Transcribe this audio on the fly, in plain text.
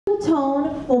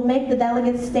tone will make the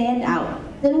delegates stand out.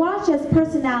 Then watch as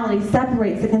personality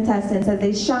separates the contestants as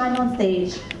they shine on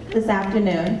stage this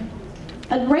afternoon.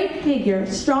 A great figure,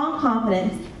 strong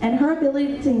confidence, and her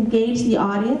ability to engage the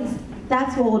audience,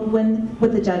 that's what would win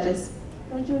with the judges.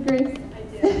 Don't you agree? I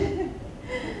do.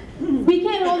 We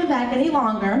can't hold it back any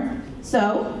longer.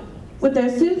 So, with their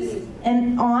suits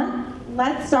on,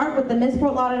 let's start with the Miss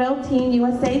Fort Lauderdale Team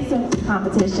USA swimsuit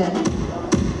competition.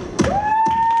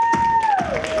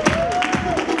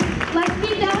 Let's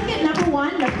meet delegate number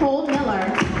 1, Nicole Miller.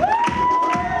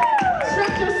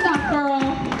 Stretch your stuff, girl.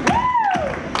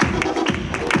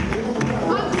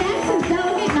 Up next is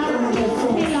delegate number 2,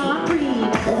 Kayon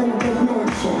Reed.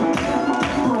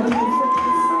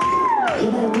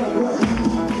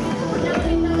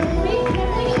 Delegate number 3,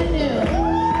 Kimberly Anu.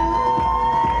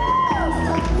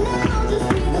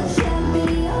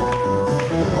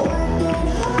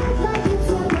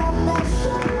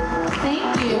 Thank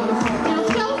you. Now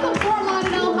show some Fort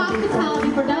Lauderdale hospitality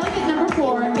for delegate number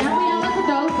 4, Gabriella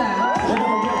Cardoza.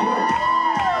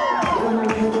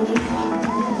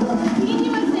 Team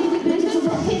USA Division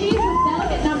continues with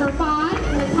delegate number 5,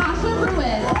 Natasha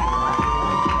Ruiz.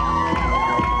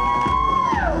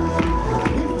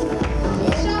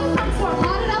 Show some Fort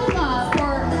Lauderdale love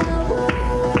for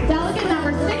delegate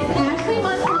number 6, Ashley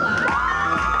Montilla.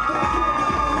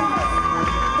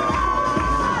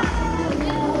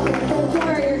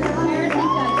 For your comparison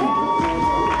judging.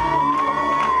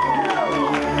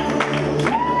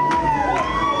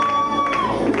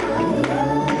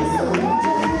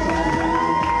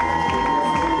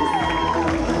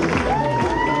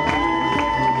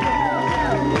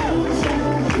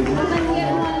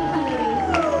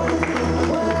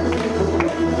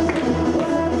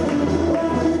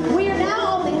 We are now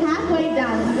only halfway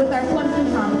done with our swimsuit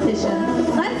competition.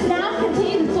 Let's now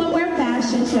continue the footwear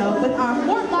fashion show with our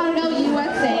Fort Lauderdale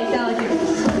USA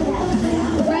delegates.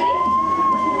 Ready?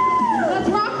 Let's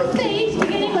rock the stage,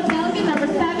 beginning with delegate number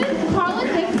 7, Carla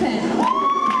Dixon.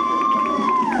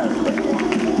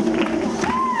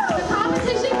 The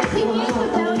competition continues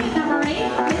with delegate number 8,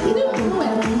 Missy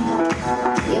Lewis.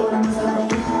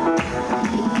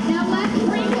 Now let's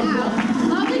bring out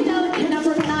lovely delegate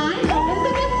number 9,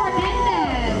 Elizabeth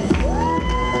Hernandez.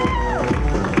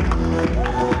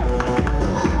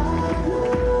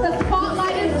 The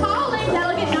spotlight is calling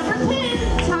delegate number 10,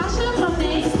 Tasha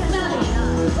Monet Smelly.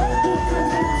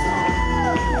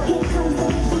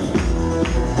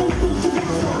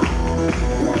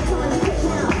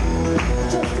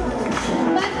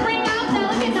 Let's bring out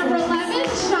delegate number 11,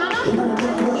 Shauna.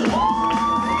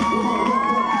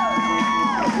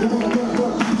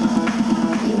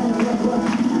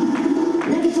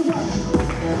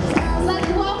 Let's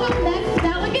welcome next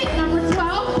delegate number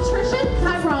 12, Trisha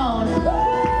Tyrone.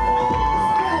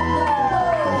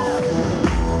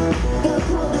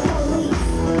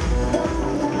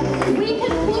 We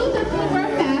conclude the footwear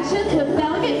fashions with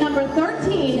delegate number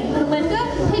 13, Melinda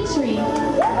Pitry.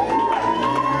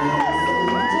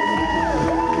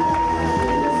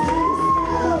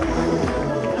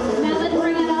 Now let's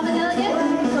bring out all the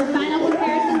delegates for final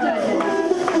comparison judges.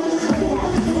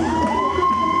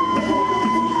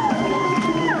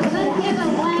 Let's give a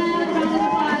loud round of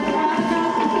applause for all the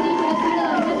girls competing for the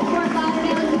title of Miss Fort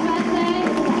Lauderdale USA.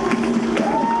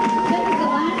 This is the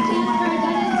last chance for our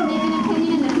judges to make an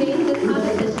opinion in the face of this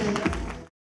competition.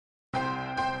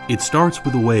 It starts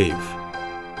with a wave,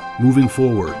 moving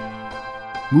forward,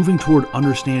 moving toward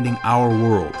understanding our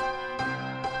world,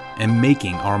 and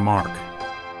making our mark,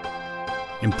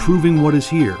 improving what is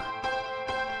here,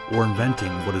 or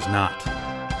inventing what is not.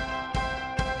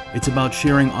 It's about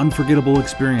sharing unforgettable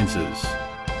experiences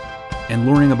and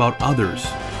learning about others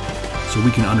so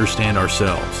we can understand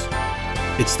ourselves.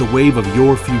 It's the wave of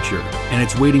your future, and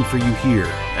it's waiting for you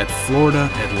here at Florida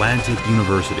Atlantic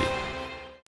University.